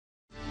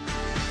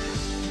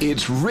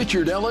It's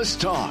Richard Ellis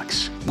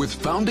Talks with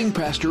founding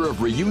pastor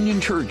of Reunion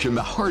Church in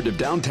the heart of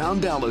downtown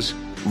Dallas,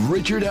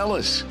 Richard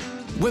Ellis.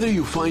 Whether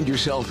you find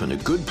yourself in a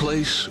good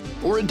place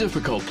or a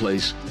difficult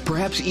place,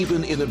 perhaps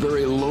even in a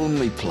very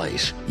lonely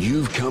place,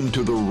 you've come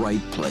to the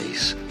right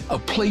place. A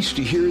place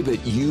to hear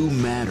that you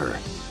matter,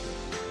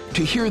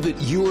 to hear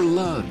that you're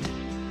loved.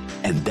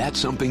 And that's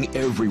something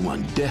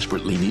everyone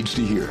desperately needs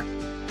to hear.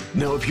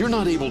 Now, if you're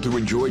not able to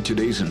enjoy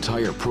today's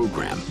entire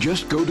program,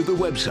 just go to the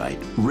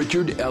website,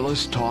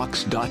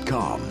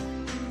 richardellistalks.com.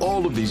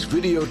 All of these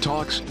video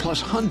talks, plus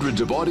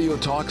hundreds of audio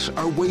talks,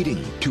 are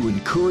waiting to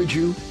encourage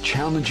you,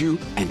 challenge you,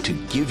 and to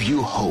give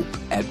you hope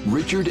at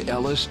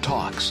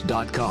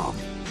richardellistalks.com.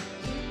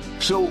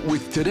 So,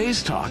 with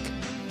today's talk,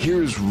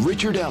 here's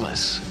Richard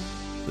Ellis.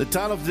 The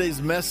title of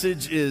today's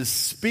message is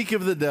Speak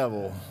of the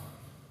Devil.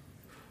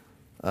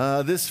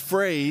 This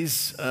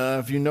phrase,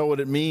 if you know what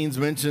it means,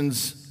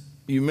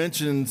 you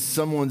mention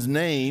someone's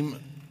name,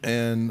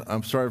 and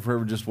I'm sorry for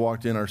whoever just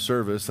walked in our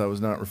service. I was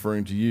not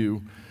referring to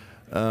you.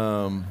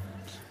 But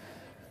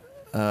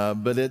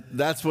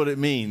that's what it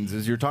means,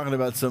 is you're talking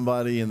about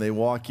somebody and they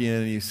walk in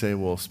and you say,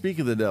 well, speak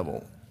of the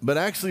devil. But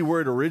actually where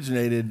it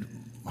originated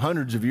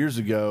hundreds of years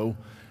ago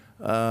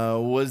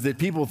was that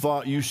people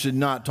thought you should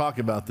not talk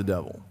about the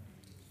devil.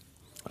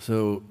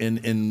 So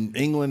in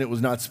England, it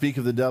was not speak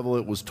of the devil,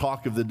 it was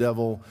talk of the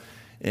devil.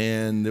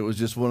 And it was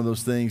just one of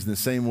those things. In the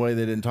same way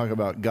they didn't talk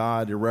about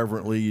God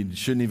irreverently, you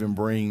shouldn't even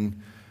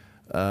bring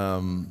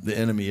the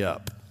enemy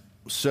up.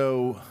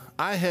 So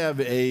I have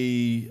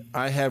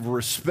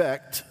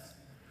respect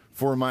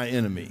for my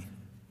enemy,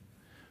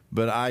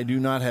 but I do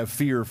not have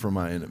fear for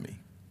my enemy.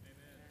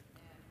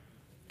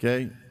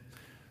 Okay?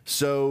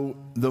 So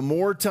the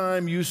more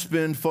time you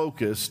spend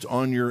focused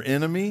on your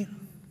enemy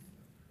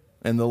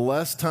and the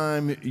less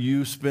time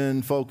you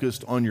spend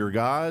focused on your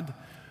God,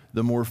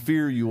 the more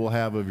fear you will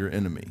have of your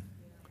enemy.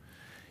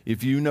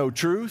 If you know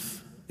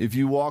truth, if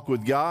you walk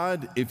with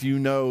God, if you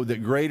know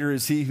that greater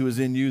is He who is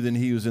in you than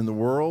he who is in the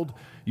world,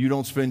 you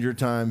don't spend your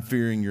time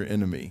fearing your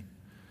enemy.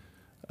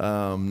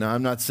 Now,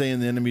 I'm not saying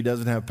the enemy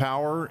doesn't have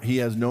power. He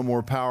has no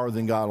more power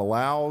than God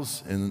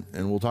allows, and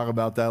we'll talk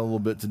about that a little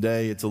bit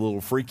today. It's a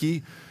little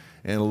freaky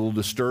and a little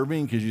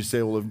disturbing because you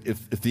say, well,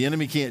 if the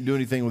enemy can't do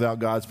anything without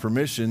God's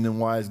permission, then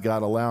why is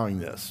God allowing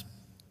this?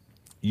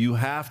 You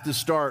have to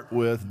start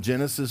with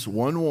Genesis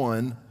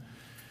 1:1,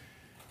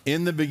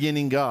 in the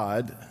beginning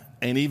God,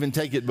 and even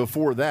take it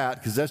before that,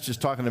 because that's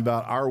just talking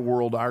about our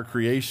world, our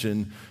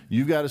creation.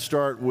 You've got to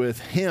start with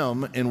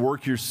Him and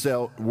work your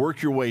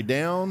way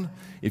down.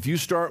 If you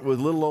start with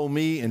little old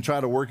me and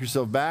try to work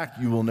yourself back,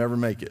 you will never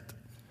make it.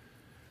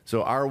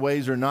 So our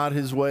ways are not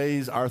His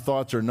ways. Our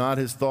thoughts are not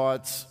His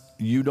thoughts.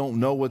 You don't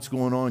know what's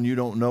going on. You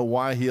don't know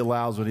why He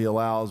allows what He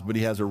allows, but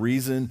He has a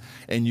reason,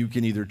 and you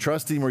can either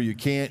trust Him or you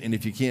can't. And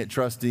if you can't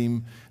trust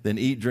Him, then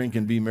eat, drink,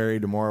 and be merry.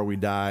 Tomorrow we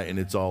die, and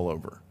it's all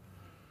over.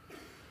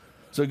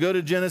 So go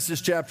to Genesis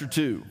chapter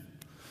 2.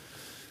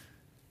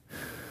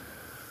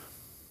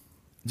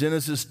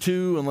 Genesis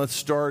 2, and let's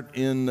start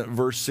in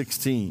verse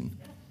 16.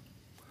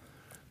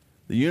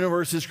 The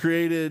universe is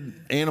created.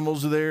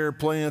 Animals are there.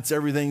 Plants,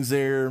 everything's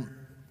there.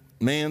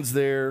 Man's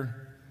there.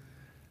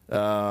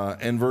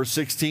 And verse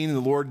 16, the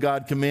Lord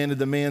God commanded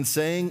the man,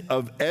 saying,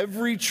 of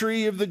every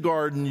tree of the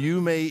garden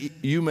you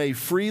may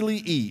freely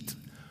eat,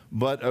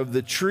 but of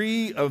the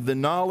tree of the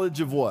knowledge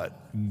of what?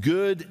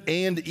 Good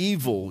and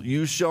evil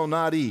you shall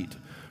not eat,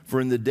 for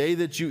in the day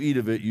that you eat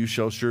of it you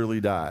shall surely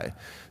die.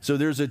 So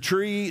there's a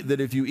tree that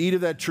if you eat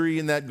of that tree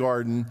in that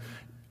garden,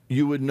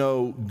 you would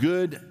know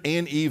good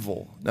and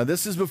evil. Now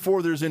this is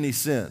before there's any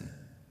sin.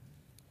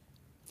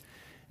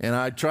 And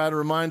I try to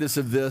remind us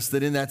of this,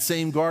 that in that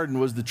same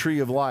garden was the tree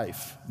of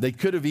life. They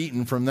could have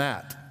eaten from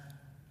that.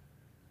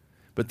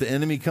 But the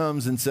enemy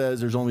comes and says,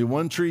 there's only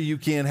one tree you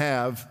can't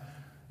have,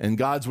 and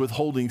God's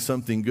withholding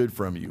something good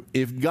from you.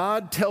 If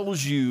God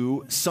tells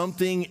you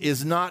something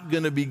is not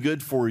going to be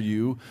good for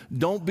you,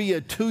 don't be a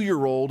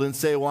 2-year-old and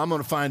say, well, I'm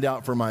going to find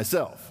out for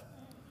myself.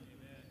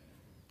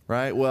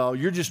 Right? Well,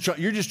 you're just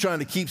trying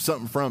to keep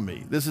something from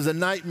me. This is a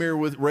nightmare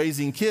with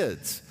raising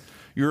kids.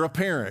 You're a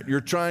parent. You're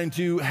trying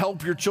to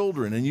help your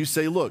children, and you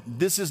say, look,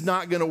 this is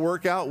not going to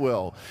work out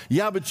well.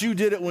 Yeah, but you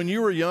did it when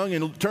you were young,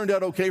 and it turned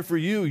out okay for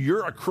you.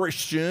 You're a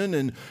Christian,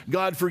 and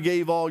God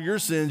forgave all your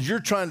sins. You're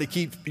trying to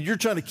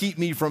keep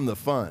me from the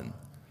fun.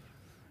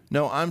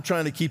 No, I'm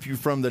trying to keep you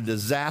from the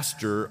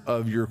disaster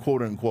of your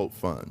quote-unquote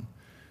fun.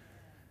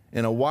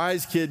 And a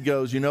wise kid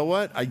goes, you know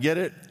what? I get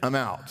it. I'm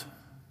out.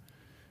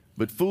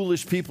 But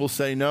foolish people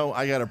say, no,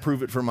 I got to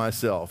prove it for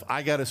myself.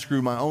 I got to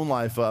screw my own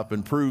life up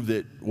and prove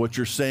that what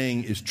you're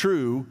saying is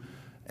true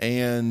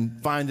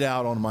and find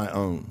out on my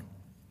own.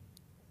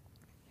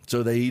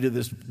 So they eat of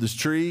this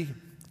tree,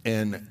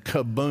 and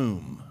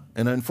kaboom.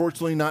 And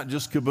unfortunately, not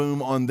just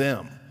kaboom on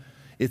them.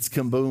 It's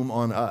kaboom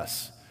on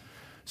us.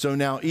 So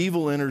now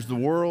evil enters the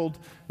world.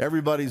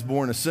 Everybody's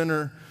born a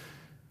sinner.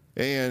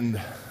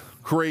 And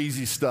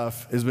crazy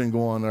stuff has been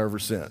going on ever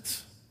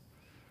since.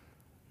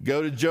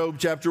 Go to Job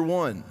chapter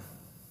 1.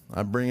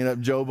 I'm bringing up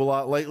Job a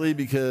lot lately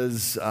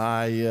because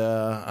I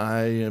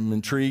am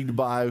intrigued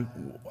by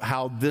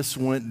how this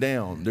went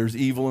down. There's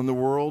evil in the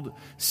world,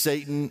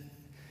 Satan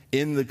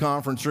in the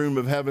conference room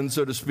of heaven,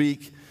 so to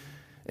speak,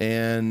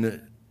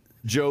 and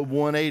Job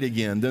 1:8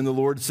 again. Then the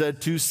Lord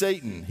said to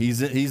Satan,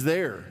 he's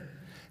there,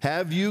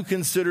 have you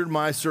considered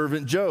my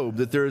servant Job,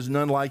 that there is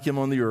none like him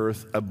on the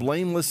earth, a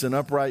blameless and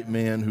upright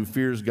man who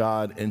fears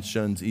God and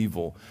shuns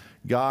evil?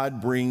 God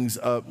brings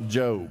up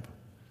Job.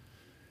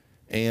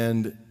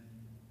 And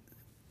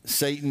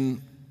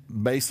Satan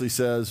basically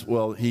says,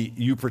 well,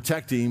 you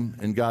protect him,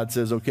 and God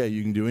says, okay,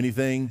 you can do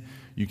anything.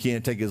 You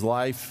can't take his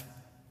life.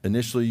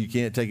 Initially, you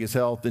can't take his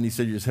health. Then he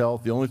said his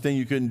health. The only thing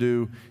you couldn't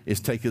do is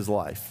take his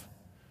life.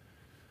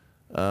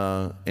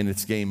 And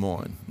it's game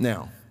on.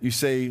 Now, you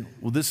say,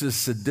 well, this is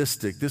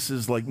sadistic. This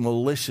is like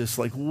malicious.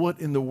 Like, what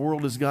in the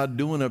world is God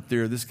doing up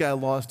there? This guy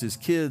lost his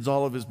kids,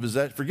 all of his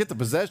possessions. Forget the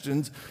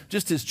possessions,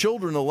 just his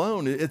children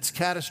alone. It's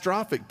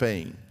catastrophic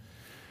pain.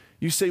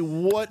 You say,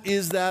 what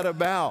is that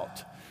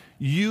about?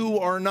 You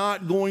are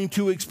not going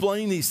to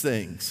explain these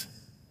things.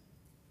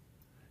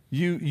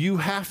 You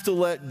have to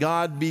let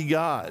God be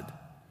God.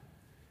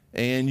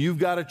 And you've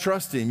got to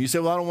trust him. You say,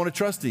 well, I don't want to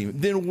trust him.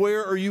 Then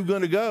where are you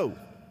going to go?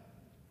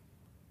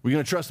 Are you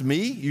going to trust me?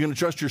 You're going to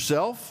trust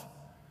yourself?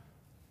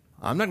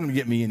 I'm not going to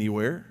get me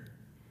anywhere.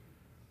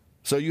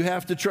 So you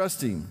have to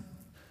trust him.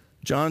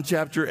 John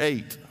chapter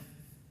 8.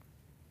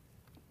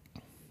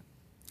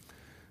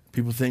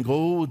 People think,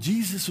 oh,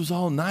 Jesus was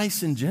all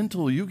nice and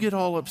gentle. You get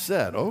all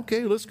upset.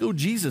 Okay, let's go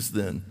Jesus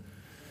then.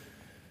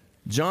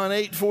 John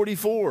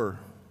 8:44.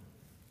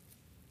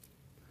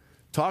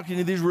 Talking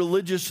to these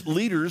religious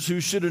leaders who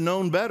should have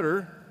known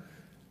better.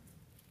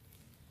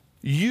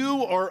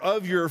 You are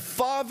of your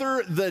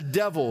father, the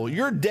devil.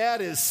 Your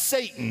dad is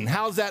Satan.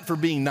 How's that for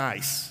being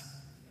nice?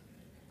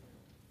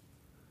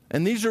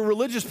 And these are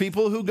religious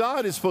people who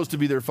God is supposed to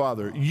be their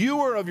father.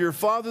 You are of your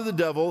father, the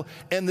devil,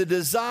 and the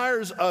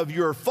desires of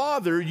your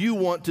father you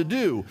want to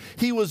do.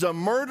 He was a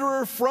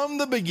murderer from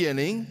the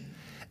beginning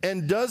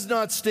and does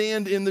not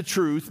stand in the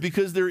truth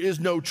because there is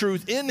no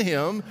truth in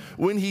him.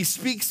 When he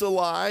speaks a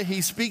lie,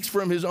 he speaks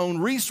from his own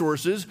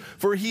resources,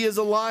 for he is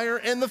a liar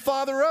and the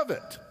father of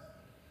it.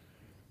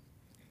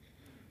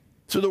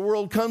 So the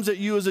world comes at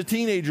you as a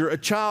teenager, a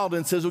child,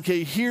 and says,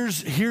 okay,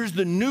 here's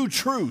the new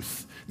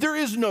truth. There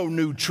is no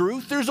new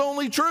truth. There's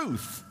only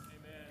truth.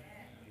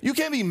 Amen. You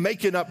can't be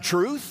making up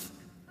truth.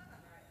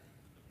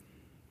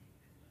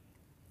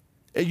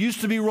 It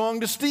used to be wrong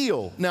to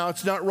steal. Now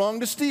it's not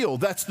wrong to steal.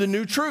 That's the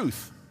new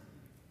truth.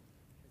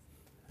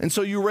 And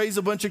so you raise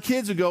a bunch of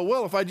kids and go,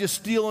 well, if I just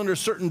steal under a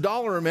certain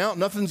dollar amount,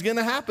 nothing's going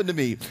to happen to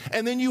me.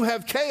 And then you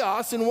have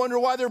chaos and wonder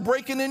why they're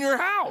breaking in your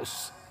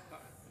house.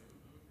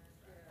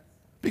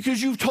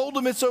 Because you've told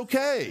them it's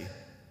okay.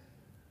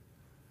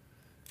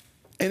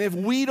 And if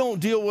we don't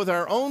deal with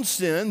our own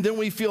sin, then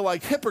we feel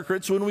like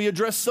hypocrites when we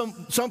address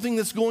something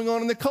that's going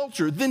on in the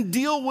culture. Then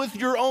deal with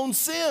your own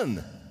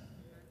sin.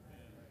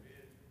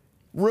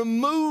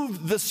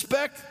 Remove the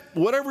speck,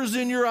 whatever's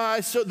in your eye,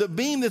 so the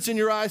beam that's in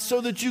your eye,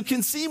 so that you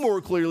can see more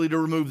clearly to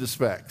remove the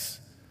specks.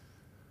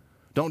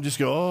 Don't just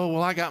go, oh,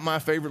 well, I got my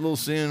favorite little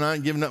sin and I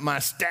ain't giving up my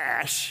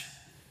stash.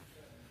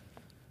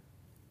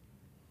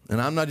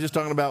 And I'm not just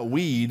talking about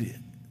weed.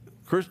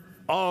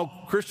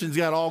 All Christians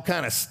got all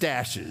kind of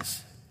stashes.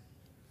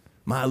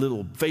 My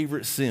little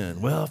favorite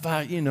sin. Well, if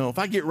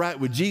I get right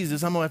with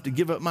Jesus, I'm going to have to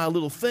give up my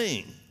little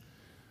thing.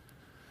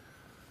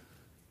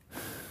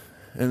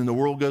 And then the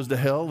world goes to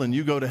hell and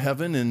you go to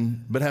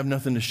heaven but have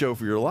nothing to show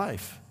for your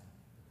life.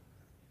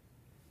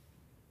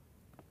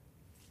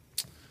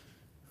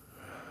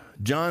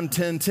 John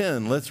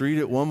 10:10. Let's read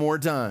it one more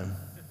time.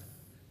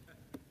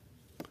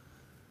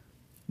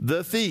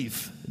 The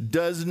thief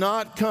does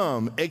not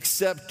come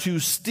except to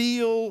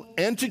steal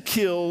and to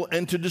kill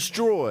and to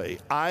destroy.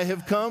 I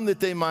have come that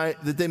they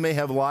may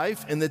have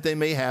life and that they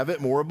may have it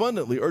more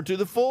abundantly, or to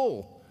the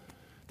full.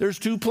 There's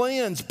two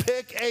plans.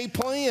 Pick a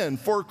plan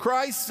for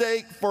Christ's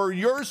sake, for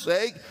your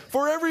sake,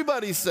 for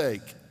everybody's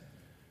sake.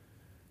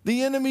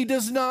 The enemy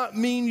does not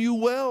mean you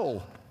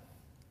well.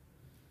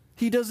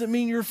 He doesn't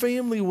mean your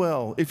family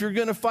well. If you're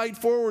going to fight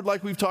forward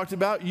like we've talked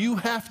about, you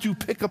have to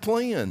pick a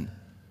plan.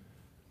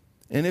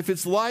 And if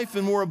it's life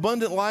and more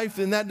abundant life,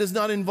 then that does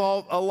not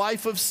involve a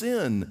life of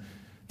sin.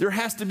 There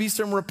has to be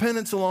some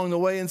repentance along the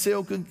way and say,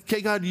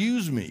 okay, God,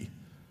 use me.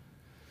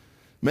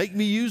 Make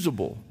me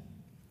usable.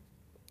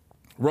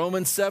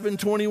 Romans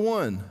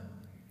 7:21.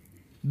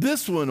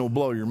 This one will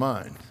blow your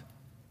mind.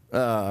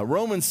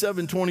 Romans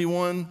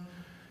 7:21,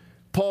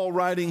 Paul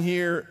writing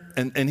here,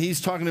 and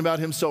he's talking about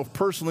himself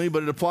personally,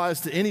 but it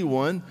applies to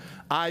anyone.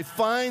 I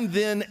find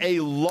then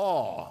a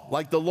law,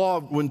 like the law,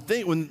 when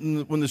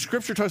the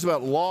scripture talks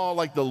about law,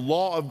 like the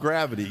law of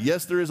gravity.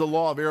 Yes, there is a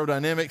law of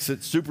aerodynamics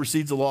that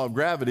supersedes the law of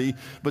gravity,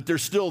 but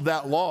there's still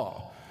that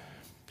law.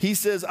 He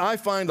says, I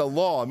find a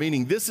law,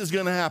 meaning this is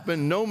going to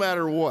happen no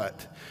matter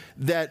what,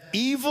 that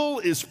evil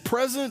is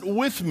present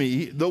with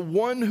me, the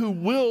one who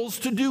wills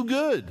to do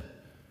good.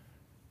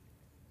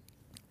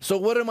 So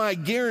what am I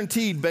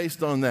guaranteed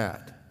based on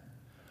that?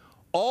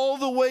 all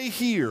the way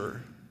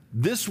here,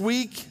 this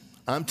week,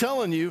 I'm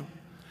telling you,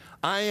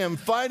 I am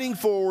fighting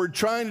forward,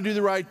 trying to do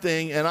the right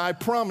thing, and I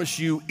promise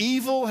you,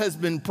 evil has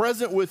been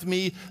present with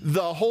me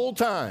the whole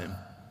time.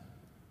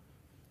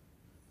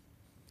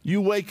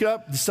 You wake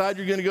up, decide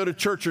you're going to go to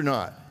church or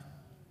not.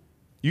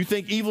 You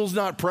think evil's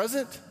not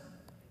present?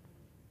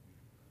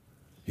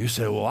 You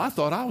say, well, I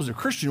thought I was a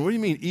Christian. What do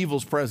you mean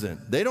evil's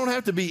present? They don't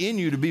have to be in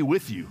you to be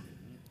with you.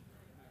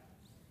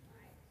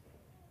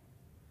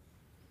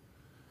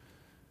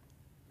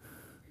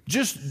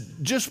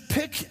 Just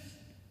pick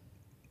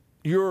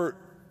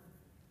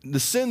the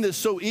sin that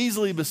so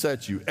easily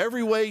besets you.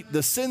 Every weight,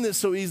 the sin that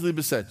so easily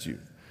besets you.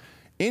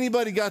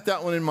 Anybody got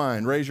that one in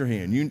mind? Raise your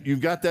hand.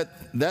 You've got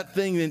that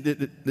thing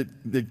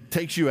that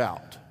takes you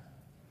out.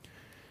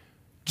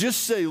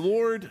 Just say,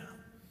 Lord,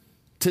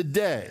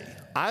 today,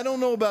 I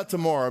don't know about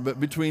tomorrow, but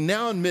between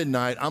now and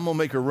midnight, I'm going to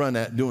make a run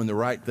at doing the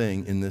right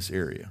thing in this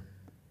area.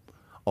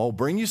 I'll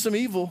bring you some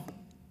evil.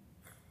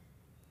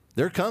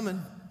 They're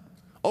coming.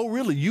 Oh,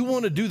 really? You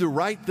want to do the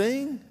right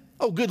thing?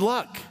 Oh, good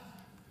luck.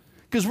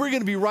 Because we're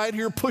going to be right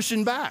here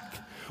pushing back.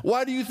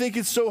 Why do you think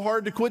it's so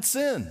hard to quit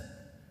sin?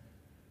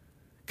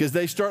 Because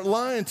they start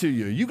lying to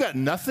you. You got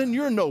nothing.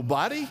 You're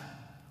nobody.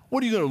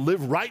 What, are you going to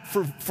live right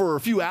for a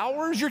few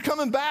hours? You're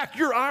coming back.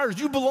 You're ours.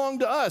 You belong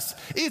to us.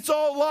 It's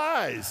all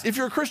lies. If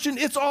you're a Christian,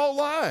 it's all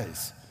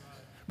lies.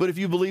 But if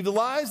you believe the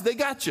lies, they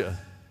got you.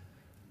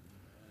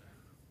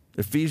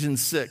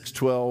 Ephesians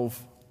 6:12.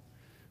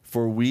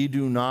 For we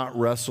do not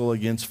wrestle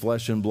against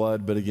flesh and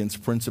blood, but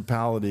against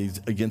principalities,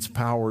 against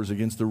powers,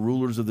 against the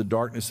rulers of the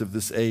darkness of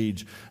this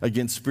age,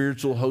 against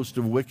spiritual hosts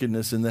of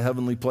wickedness in the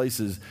heavenly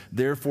places.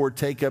 Therefore,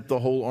 take up the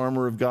whole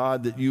armor of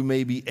God, that you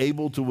may be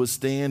able to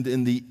withstand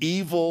in the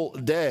evil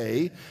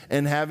day,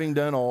 and having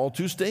done all,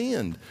 to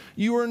stand.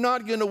 You are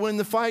not going to win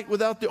the fight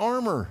without the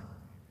armor.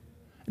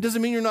 It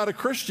doesn't mean you're not a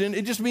Christian.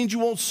 It just means you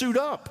won't suit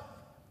up.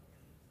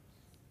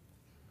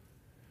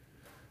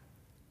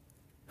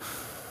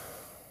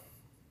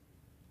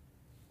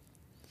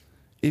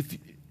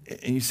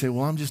 And you say,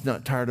 well, I'm just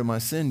not tired of my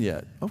sin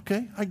yet.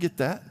 Okay, I get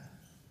that.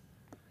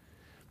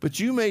 But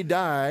you may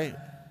die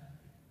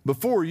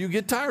before you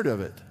get tired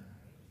of it.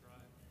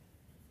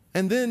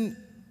 And then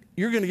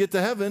you're going to get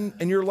to heaven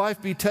and your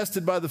life be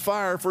tested by the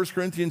fire, 1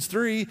 Corinthians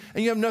 3,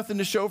 and you have nothing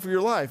to show for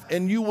your life.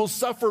 And you will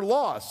suffer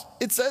loss.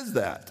 It says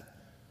that.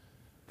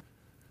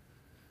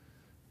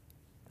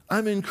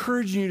 I'm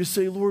encouraging you to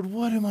say, Lord,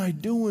 what am I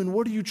doing?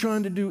 What are you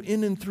trying to do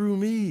in and through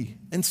me?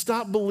 And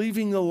stop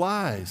believing the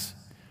lies.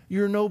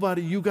 You're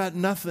nobody. You got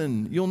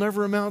nothing. You'll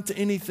never amount to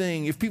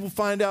anything. If people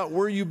find out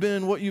where you've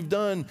been, what you've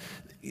done,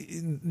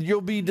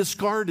 you'll be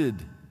discarded.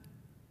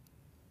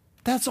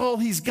 That's all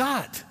he's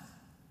got.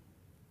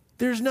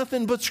 There's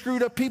nothing but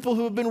screwed up people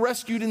who have been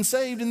rescued and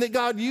saved and that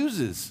God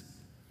uses.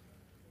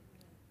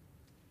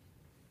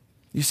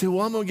 You say,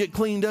 well, I'm going to get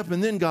cleaned up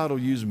and then God will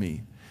use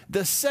me.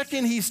 The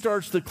second he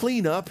starts to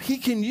clean up, he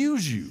can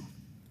use you.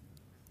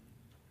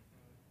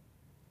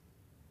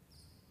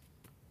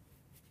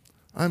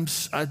 I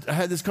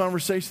had this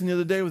conversation the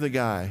other day with a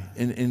guy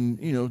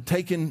and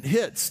taking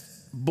hits,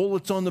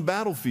 bullets on the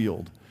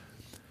battlefield.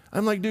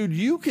 I'm like, dude,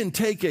 you can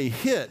take a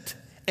hit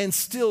and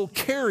still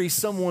carry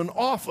someone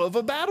off of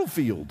a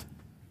battlefield.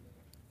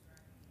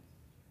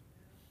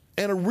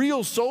 And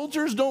real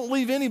soldiers don't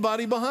leave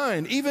anybody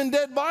behind. Even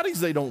dead bodies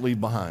they don't leave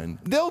behind.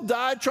 They'll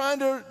die trying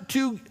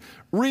to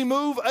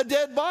remove a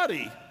dead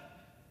body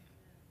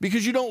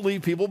because you don't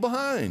leave people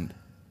behind.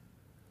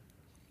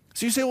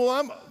 So you say,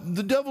 well,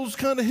 the devil's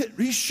kind of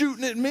he's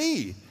shooting at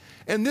me.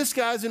 And this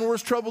guy's in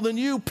worse trouble than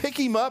you. Pick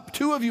him up.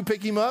 Two of you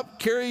pick him up,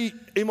 carry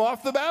him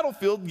off the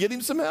battlefield, get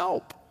him some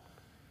help.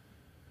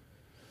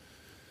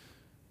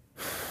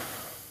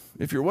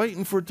 If you're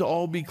waiting for it to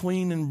all be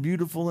clean and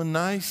beautiful and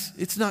nice,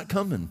 it's not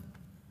coming.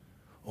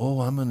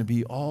 Oh, I'm going to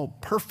be all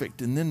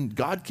perfect and then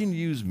God can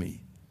use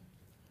me.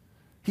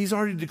 He's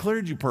already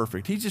declared you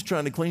perfect. He's just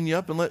trying to clean you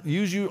up and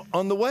use you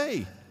on the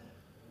way.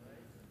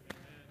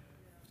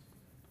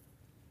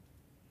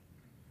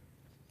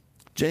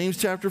 James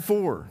chapter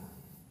 4.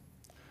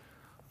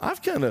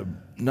 I've kind of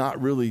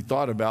not really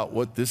thought about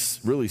what this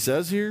really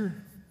says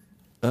here.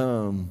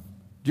 Do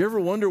you ever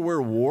wonder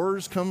where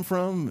wars come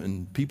from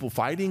and people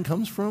fighting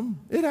comes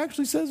from? It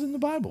actually says in the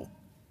Bible.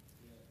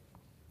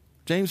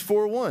 James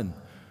 4:1.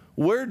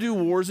 Where do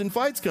wars and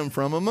fights come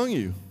from among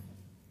you?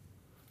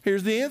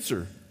 Here's the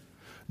answer.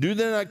 Do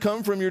they not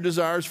come from your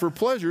desires for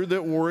pleasure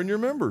that war in your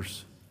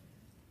members?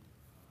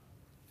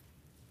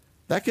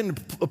 That can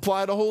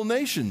apply to whole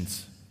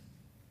nations.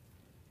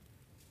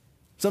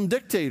 Some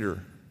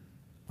dictator.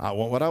 I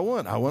want what I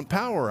want. I want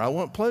power. I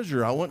want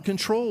pleasure. I want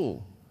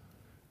control.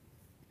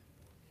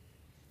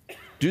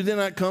 Do they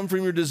not come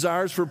from your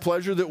desires for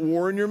pleasure that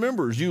war in your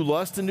members? You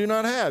lust and do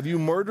not have. You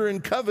murder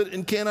and covet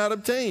and cannot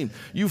obtain.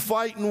 You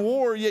fight and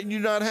war, yet you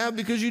do not have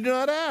because you do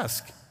not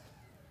ask.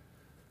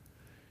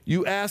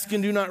 You ask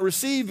and do not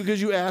receive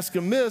because you ask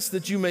amiss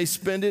that you may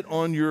spend it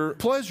on your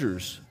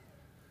pleasures.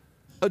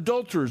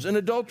 adulterers and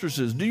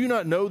adulteresses, do you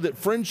not know that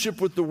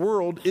friendship with the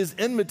world is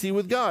enmity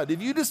with God?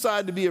 If you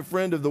decide to be a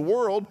friend of the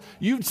world,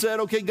 you've said,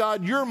 okay,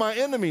 God, you're my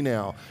enemy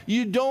now.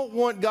 You don't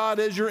want God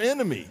as your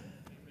enemy.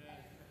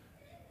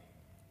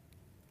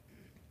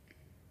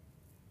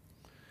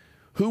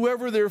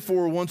 Whoever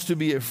therefore wants to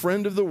be a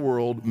friend of the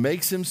world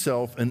makes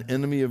himself an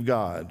enemy of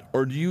God.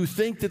 Or do you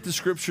think that the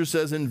scripture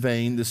says in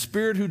vain, the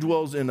Spirit who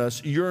dwells in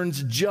us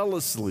yearns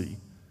jealously,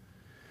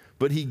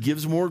 but he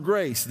gives more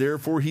grace.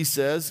 Therefore he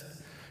says,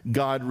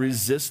 God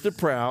resists the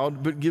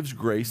proud, but gives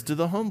grace to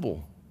the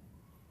humble.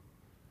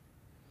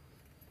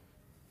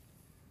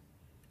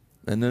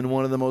 And then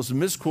one of the most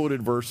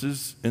misquoted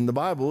verses in the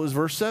Bible is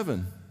verse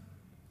 7.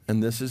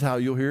 And this is how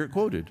you'll hear it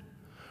quoted.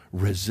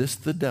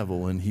 Resist the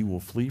devil and he will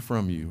flee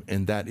from you.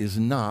 And that is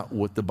not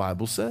what the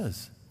Bible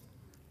says.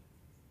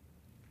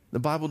 The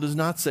Bible does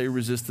not say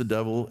resist the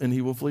devil and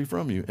he will flee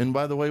from you. And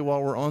by the way,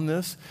 while we're on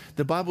this,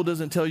 the Bible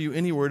doesn't tell you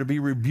anywhere to be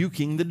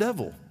rebuking the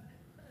devil.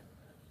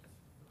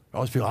 I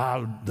always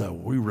feel,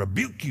 we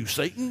rebuke you,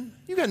 Satan.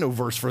 You got no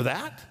verse for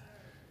that.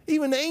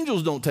 Even the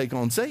angels don't take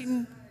on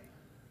Satan.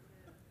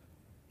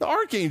 The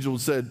archangel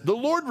said, the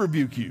Lord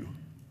rebuke you.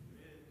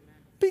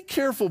 Be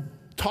careful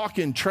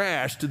talking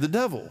trash to the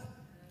devil.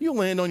 You'll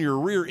land on your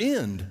rear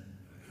end.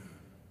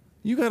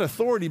 You got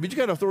authority, but you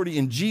got authority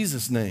in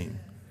Jesus' name.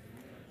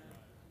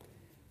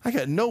 I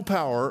got no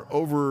power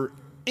over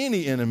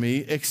any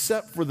enemy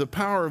except for the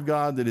power of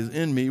God that is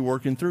in me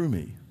working through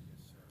me.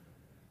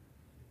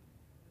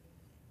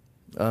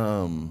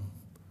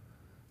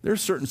 There's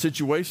certain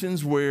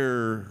situations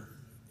where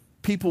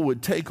people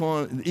would take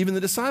on, even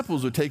the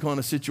disciples would take on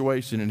a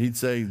situation and he'd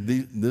say,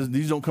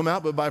 these don't come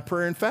out but by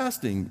prayer and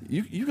fasting.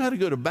 You got to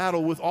go to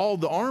battle with all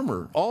the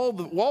armor, all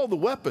the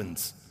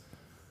weapons.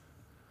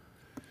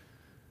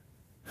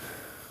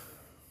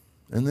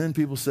 And then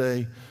people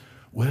say,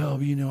 well,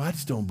 I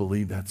just don't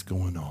believe that's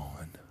going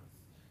on.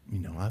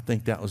 I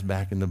think that was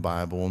back in the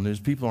Bible and there's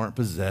people aren't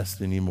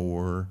possessed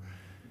anymore.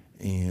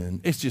 And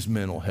it's just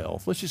mental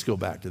health. Let's just go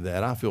back to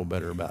that. I feel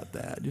better about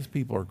that. Just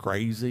people are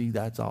crazy.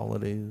 That's all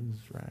it is,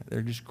 right?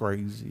 They're just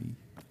crazy.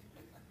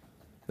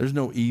 There's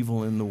no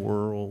evil in the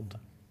world.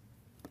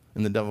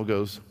 And the devil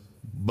goes,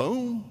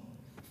 boom,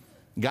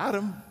 got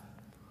him.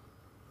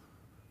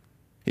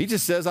 He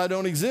just says, I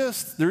don't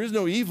exist. There is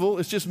no evil.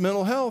 It's just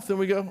mental health. And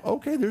we go,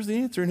 okay, there's the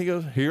answer. And he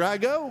goes, here I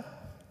go.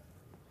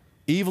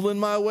 Evil in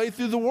my way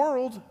through the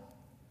world.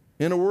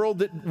 In a world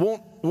that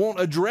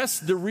won't address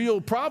the real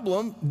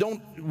problem,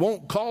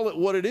 won't call it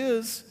what it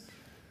is.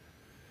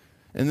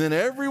 And then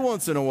every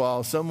once in a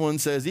while, someone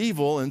says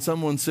evil and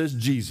someone says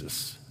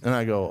Jesus. And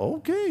I go,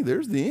 okay,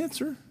 there's the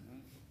answer.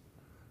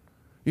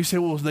 You say,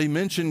 well, they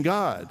mention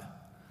God.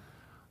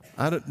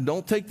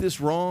 Don't take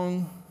this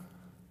wrong.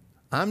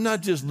 I'm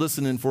not just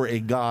listening for a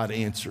God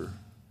answer.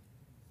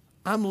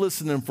 I'm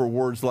listening for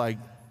words like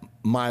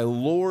my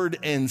Lord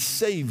and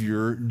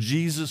Savior,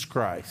 Jesus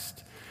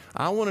Christ.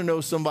 I want to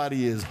know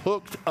somebody is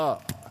hooked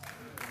up.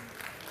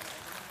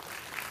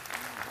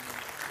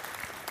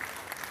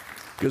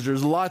 Because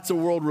there's lots of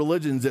world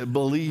religions that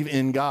believe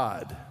in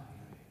God.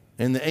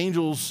 And the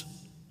angels,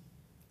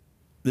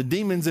 the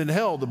demons in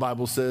hell, the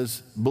Bible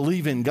says,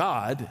 believe in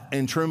God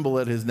and tremble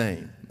at his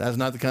name. That's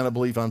not the kind of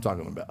belief I'm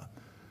talking about.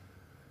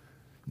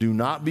 Do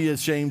not be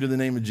ashamed of the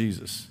name of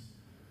Jesus.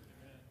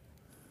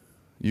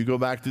 You go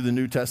back to the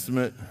New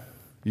Testament,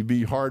 you'd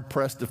be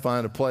hard-pressed to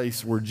find a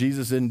place where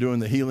Jesus isn't doing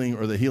the healing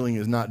or the healing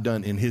is not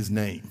done in his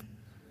name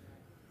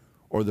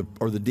or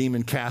the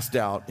demon cast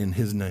out in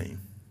his name.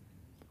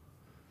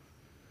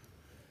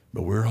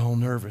 But we're all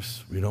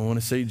nervous. We don't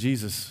want to say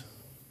Jesus.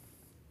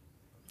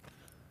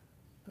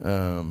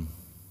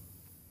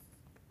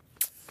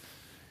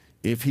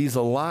 If he's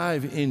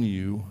alive in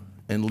you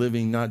and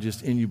living not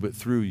just in you but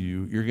through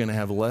you, you're going to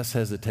have less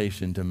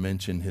hesitation to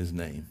mention his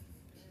name.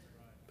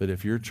 But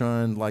if you're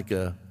trying like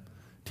a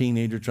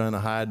teenager trying to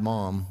hide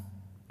mom,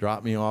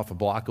 drop me off a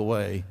block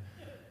away,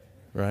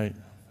 right?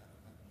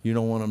 You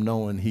don't want them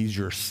knowing he's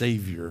your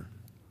Savior.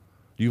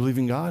 Do you believe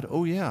in God?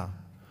 Oh, yeah.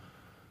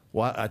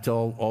 Well, I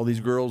tell all these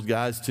girls,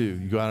 guys too,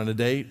 you go out on a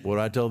date, what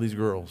do I tell these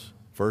girls?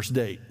 First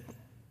date,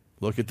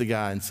 look at the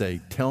guy and say,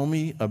 tell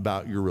me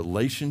about your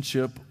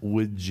relationship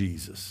with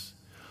Jesus.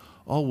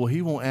 Oh, well,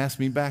 he won't ask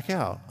me back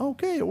out.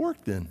 Okay, it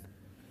worked then.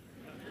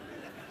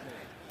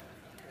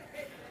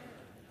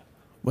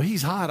 Well,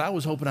 he's hot. I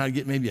was hoping I'd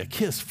get maybe a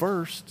kiss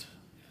first.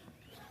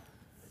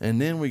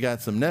 And then we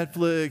got some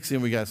Netflix,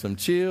 and we got some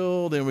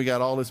chill, then we got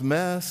all this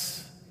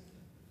mess.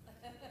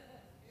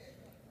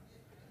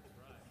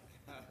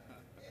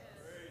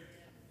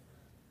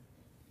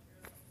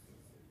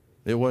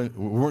 We weren't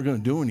going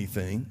to do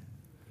anything.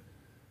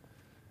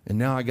 And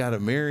now I got to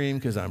marry him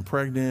because I'm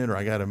pregnant, or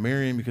I got to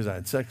marry him because I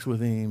had sex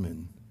with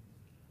him,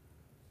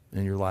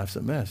 and your life's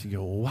a mess. You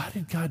go, well, why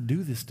did God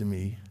do this to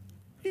me?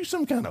 Are you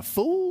some kind of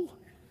fool?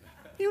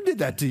 You did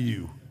that to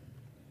you.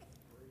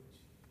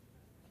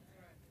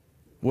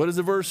 What does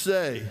the verse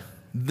say?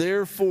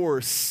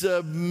 Therefore,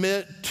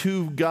 submit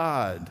to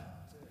God.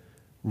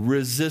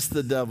 Resist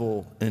the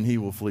devil, and he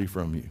will flee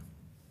from you.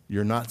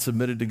 You're not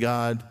submitted to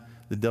God,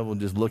 the devil will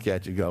just look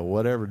at you and go,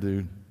 whatever,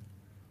 dude.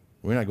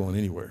 We're not going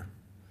anywhere.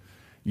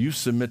 You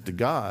submit to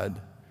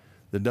God,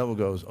 the devil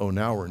goes, oh,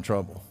 now we're in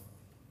trouble.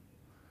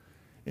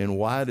 And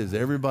why does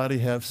everybody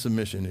have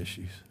submission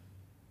issues?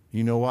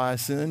 You know why I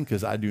sin?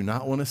 Because I do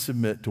not want to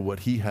submit to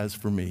what he has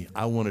for me.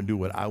 I want to do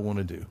what I want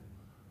to do.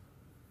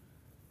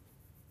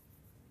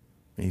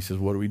 And he says,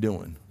 what are we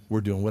doing?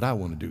 We're doing what I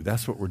want to do.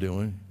 That's what we're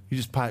doing. You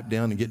just pipe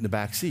down and get in the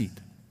back seat.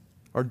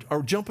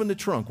 Or jump in the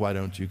trunk, why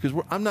don't you? Because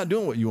I'm not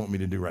doing what you want me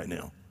to do right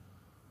now.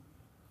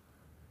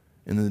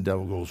 And then the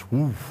devil goes,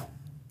 whoo.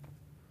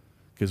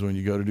 Because when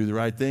you go to do the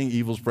right thing,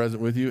 evil's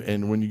present with you.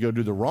 And when you go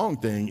do the wrong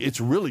thing, it's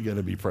really going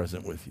to be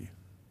present with you.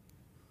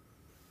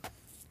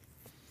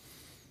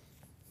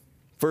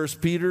 1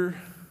 Peter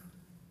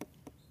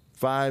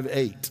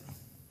 5:8.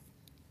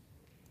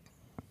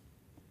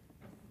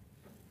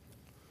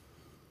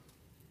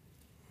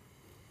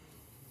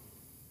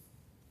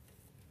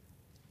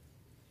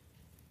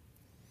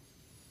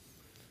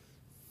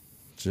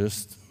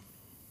 Just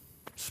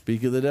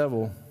speak of the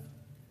devil.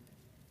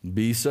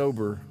 Be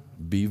sober.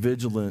 Be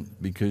vigilant,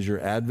 because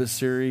your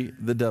adversary,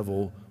 the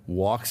devil,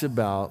 walks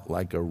about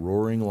like a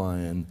roaring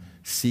lion,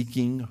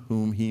 seeking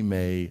whom he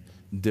may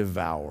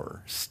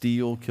devour.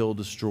 Steal, kill,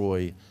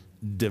 destroy,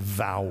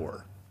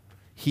 devour.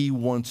 He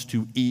wants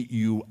to eat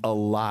you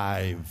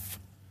alive.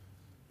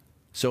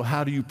 So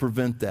how do you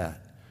prevent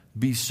that?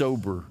 Be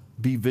sober.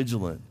 Be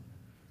vigilant.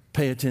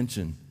 Pay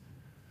attention.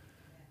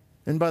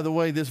 And by the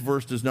way, this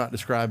verse does not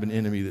describe an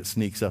enemy that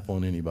sneaks up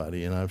on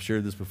anybody. And I've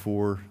shared this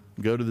before.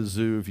 Go to the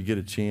zoo if you get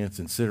a chance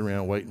and sit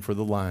around waiting for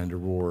the lion to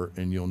roar,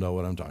 and you'll know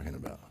what I'm talking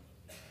about.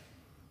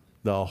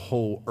 The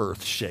whole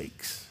earth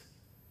shakes.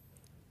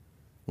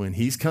 When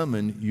he's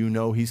coming, you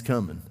know he's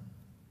coming.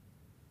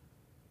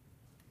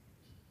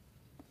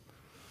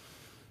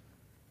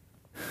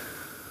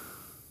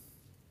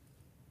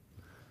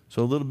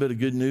 So a little bit of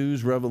good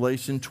news,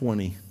 Revelation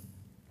 20.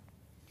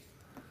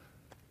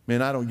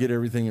 Man, I don't get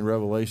everything in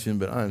Revelation,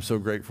 but I am so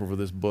grateful for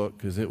this book,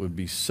 because it would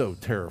be so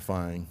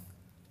terrifying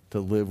to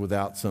live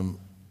without some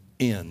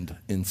end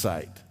in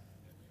sight.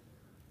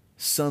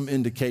 Some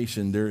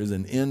indication there is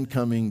an end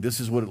coming. This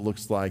is what it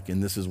looks like,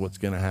 and this is what's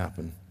going to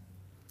happen.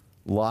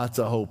 Lots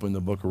of hope in the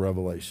book of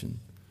Revelation.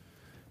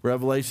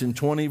 Revelation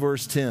 20,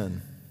 verse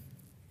 10.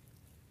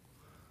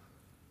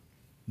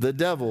 The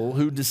devil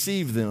who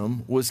deceived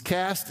them was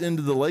cast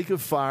into the lake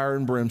of fire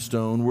and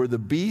brimstone, where the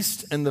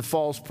beast and the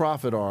false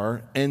prophet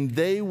are, and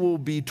they will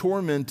be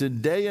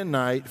tormented day and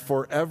night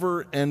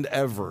forever and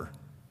ever.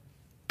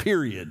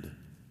 Period.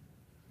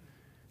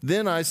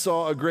 Then I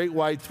saw a great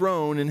white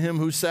throne and him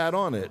who sat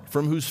on it,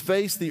 from whose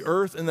face the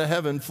earth and the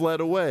heaven fled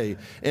away,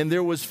 and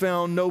there was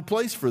found no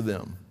place for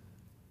them.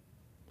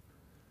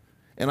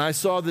 And I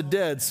saw the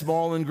dead,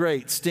 small and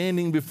great,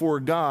 standing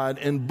before God,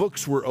 and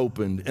books were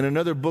opened. And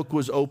another book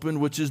was opened,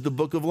 which is the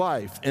book of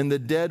life. And the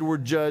dead were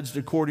judged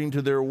according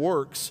to their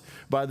works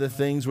by the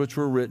things which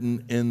were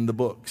written in the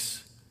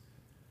books.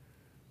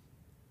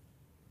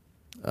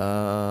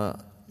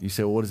 You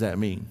say, well, what does that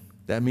mean?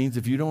 That means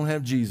if you don't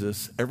have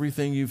Jesus,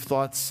 everything you've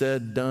thought,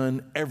 said,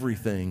 done,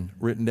 everything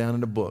written down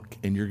in a book,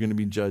 and you're going to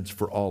be judged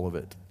for all of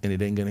it, and it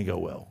ain't going to go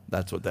well.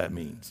 That's what that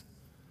means.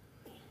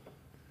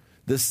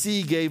 The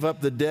sea gave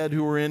up the dead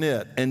who were in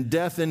it, and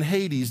death and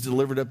Hades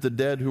delivered up the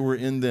dead who were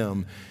in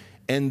them,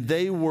 and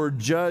they were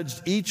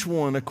judged, each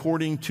one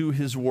according to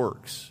his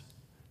works.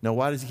 Now,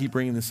 why does he keep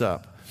bringing this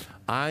up?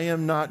 I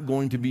am not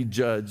going to be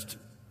judged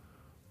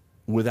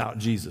without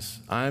Jesus.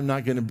 I am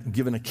not going to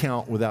give an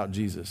account without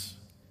Jesus.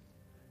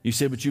 You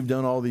say, but you've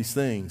done all these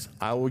things.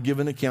 I will give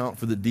an account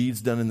for the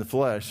deeds done in the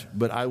flesh,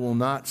 but I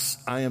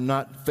am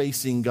not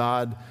facing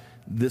God,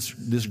 this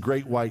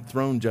great white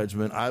throne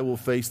judgment. I will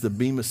face the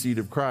bema seat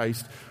of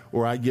Christ,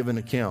 or I give an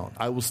account.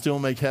 I will still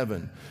make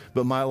heaven,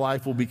 but my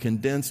life will be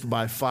condensed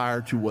by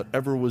fire to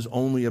whatever was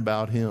only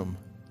about him.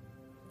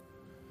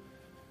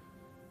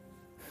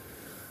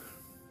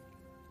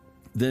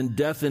 Then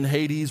death and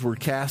Hades were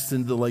cast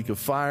into the lake of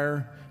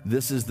fire.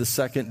 This is the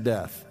second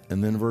death.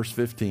 And then verse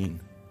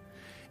 15.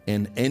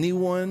 And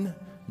anyone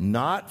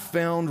not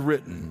found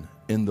written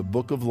in the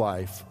book of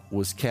life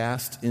was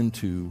cast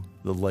into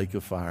the lake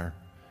of fire.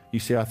 You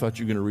say, I thought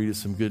you were going to read us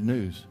some good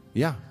news.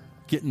 Yeah,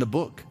 get in the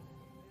book.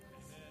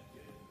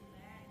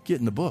 Get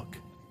in the book.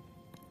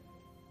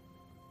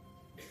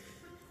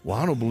 Well,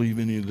 I don't believe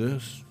any of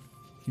this.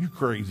 You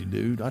crazy,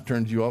 dude. I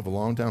turned you off a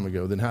long time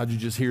ago. Then how'd you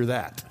just hear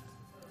that?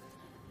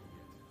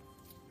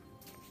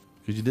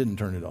 Because you didn't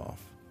turn it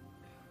off.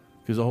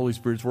 Because the Holy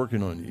Spirit's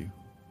working on you.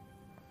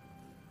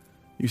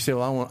 You say,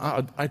 well,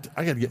 I got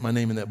to get my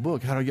name in that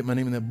book. How do I get my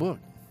name in that book?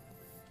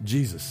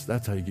 Jesus.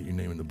 That's how you get your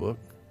name in the book.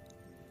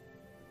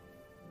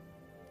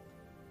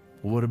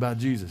 Well, what about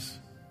Jesus?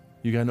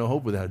 You got no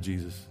hope without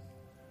Jesus.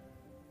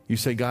 You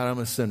say, God, I'm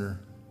a sinner.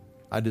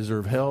 I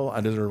deserve hell. I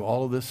deserve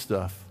all of this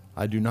stuff.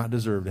 I do not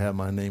deserve to have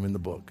my name in the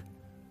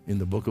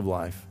book of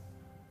life.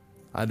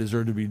 I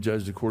deserve to be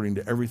judged according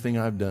to everything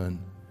I've done.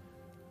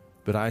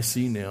 But I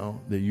see now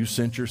that you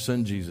sent your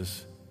son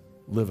Jesus,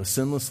 live a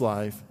sinless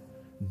life,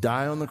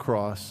 die on the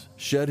cross,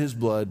 shed his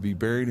blood, be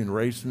buried and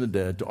raised from the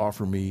dead to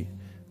offer me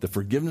the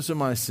forgiveness of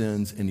my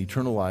sins and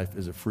eternal life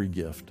as a free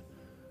gift.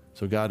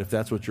 So God, if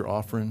that's what you're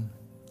offering,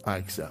 I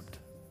accept.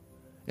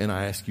 And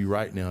I ask you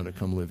right now to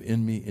come live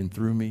in me and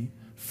through me,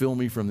 fill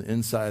me from the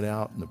inside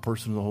out in the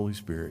person of the Holy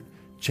Spirit.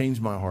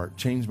 Change my heart,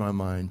 change my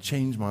mind,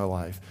 change my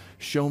life.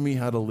 Show me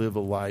how to live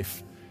a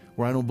life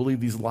where I don't believe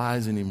these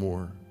lies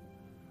anymore,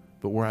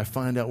 but where I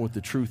find out what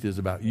the truth is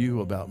about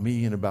you, about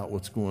me, and about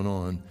what's going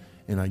on,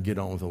 and I get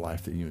on with the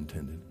life that you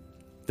intended.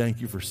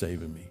 Thank you for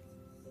saving me.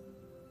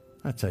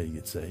 That's how you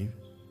get saved.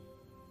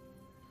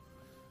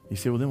 You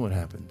say, well, then what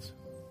happens?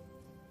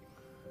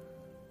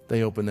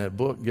 They open that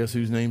book. Guess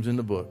whose name's in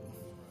the book?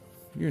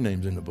 Your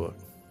name's in the book.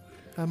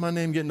 How'd my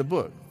name get in the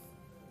book?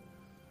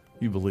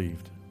 You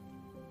believed.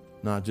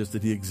 Not just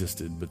that he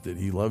existed, but that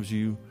he loves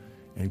you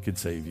and could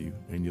save you,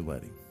 and you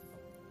let him.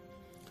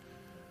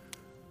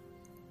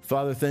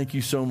 Father, thank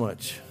you so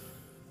much.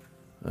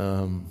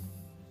 The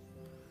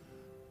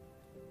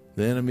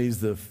enemy's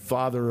the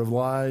father of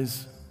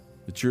lies,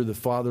 but you're the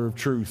father of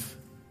truth.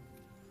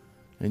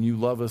 And you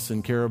love us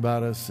and care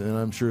about us. And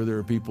I'm sure there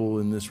are people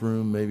in this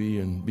room, maybe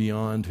and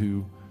beyond,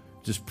 who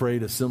just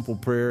prayed a simple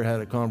prayer,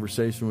 had a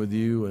conversation with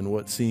you, and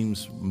what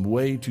seems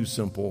way too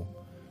simple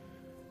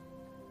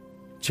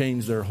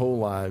changed their whole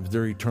lives,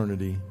 their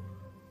eternity.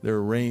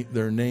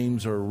 Their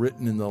names are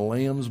written in the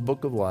Lamb's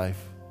book of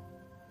life,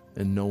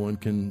 and no one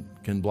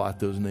can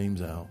blot those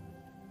names out.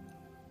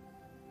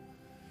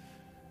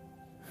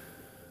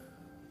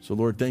 So,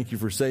 Lord, thank you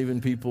for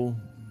saving people,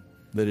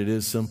 that it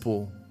is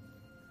simple,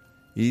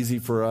 easy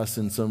for us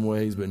in some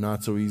ways, but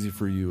not so easy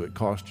for you. It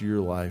cost you your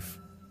life.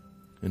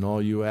 And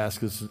all you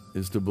ask us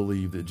is to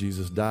believe that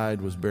Jesus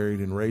died, was buried,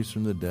 and raised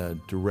from the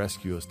dead to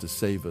rescue us, to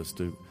save us,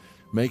 to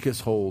make us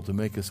whole, to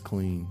make us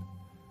clean.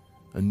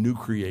 A new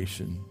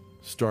creation.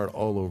 Start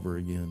all over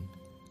again.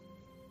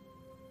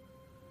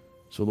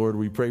 So, Lord,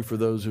 we pray for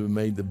those who have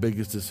made the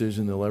biggest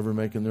decision they'll ever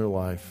make in their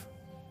life.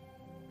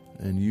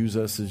 And use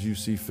us as you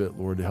see fit,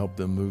 Lord, to help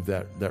them move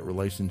that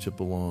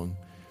relationship along.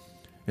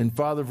 And,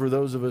 Father, for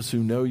those of us who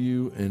know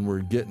you and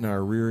we're getting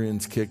our rear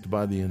ends kicked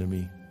by the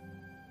enemy,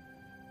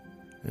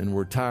 and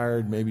we're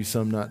tired, maybe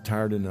some not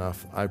tired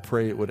enough, I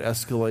pray it would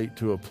escalate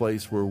to a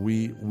place where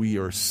we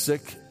are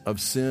sick of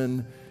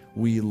sin,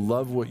 we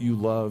love what you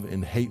love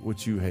and hate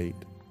what you hate.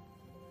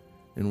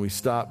 And we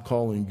stop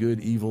calling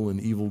good evil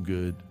and evil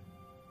good,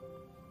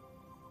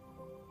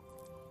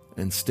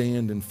 and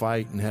stand and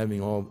fight, and having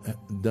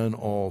done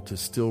all to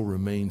still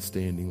remain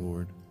standing,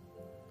 Lord.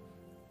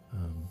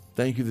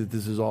 Thank you that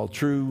this is all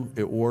true.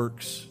 It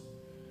works.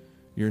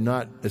 You're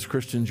not, as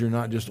Christians, you're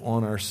not just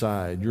on our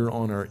side. You're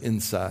on our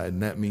inside,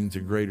 and that means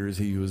that greater is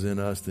he who is in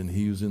us than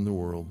he who's in the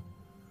world.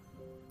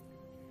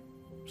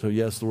 So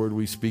yes, Lord,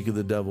 we speak of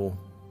the devil,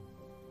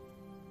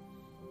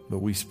 but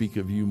we speak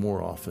of you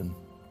more often.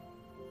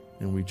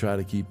 And we try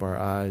to keep our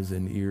eyes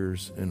and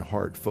ears and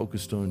heart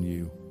focused on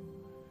you.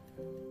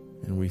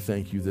 And we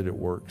thank you that it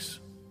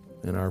works.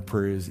 And our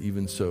prayer is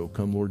even so.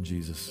 Come, Lord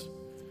Jesus.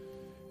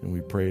 And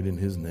we pray it in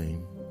his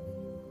name.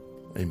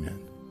 Amen.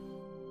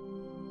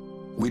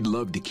 We'd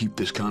love to keep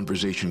this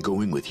conversation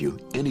going with you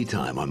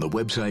anytime on the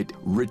website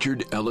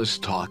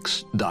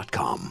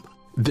richardellistalks.com.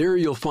 There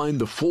you'll find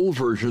the full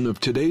version of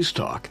today's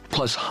talk,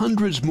 plus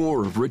hundreds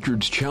more of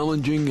Richard's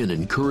challenging and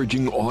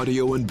encouraging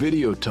audio and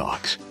video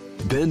talks.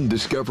 Then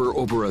discover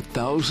over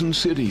 1,000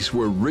 cities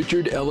where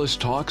Richard Ellis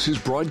Talks is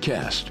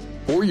broadcast.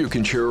 Or you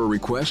can share a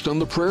request on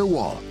the prayer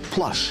wall.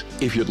 Plus,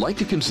 if you'd like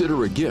to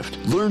consider a gift,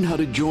 learn how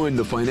to join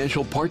the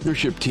financial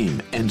partnership team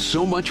and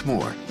so much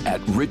more at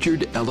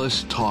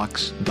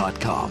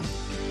richardellistalks.com.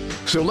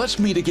 So let's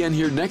meet again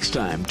here next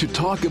time to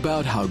talk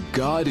about how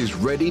God is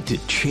ready to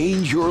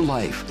change your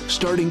life,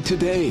 starting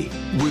today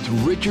with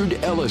Richard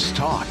Ellis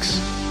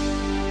Talks.